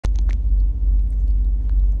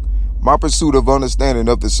My pursuit of understanding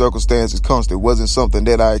of the circumstances constant wasn't something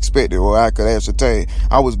that I expected or I could ascertain.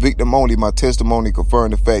 I was victim only. My testimony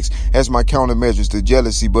confirmed the facts as my countermeasures to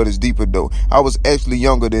jealousy, but it's deeper though. I was actually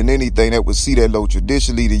younger than anything that would see that low.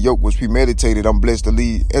 Traditionally, the yoke was premeditated. I'm blessed to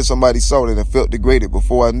lead. And somebody saw it and felt degraded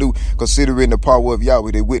before I knew, considering the power of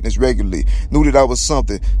Yahweh they witnessed regularly. Knew that I was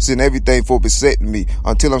something, sent everything for besetting me,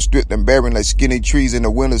 until I'm stripped and barren like skinny trees in the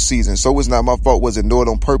winter season. So it's not my fault, was ignored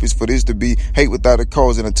on purpose for this to be hate without a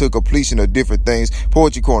cause, and it took completion of different things.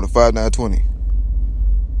 Poetry Corner 5920.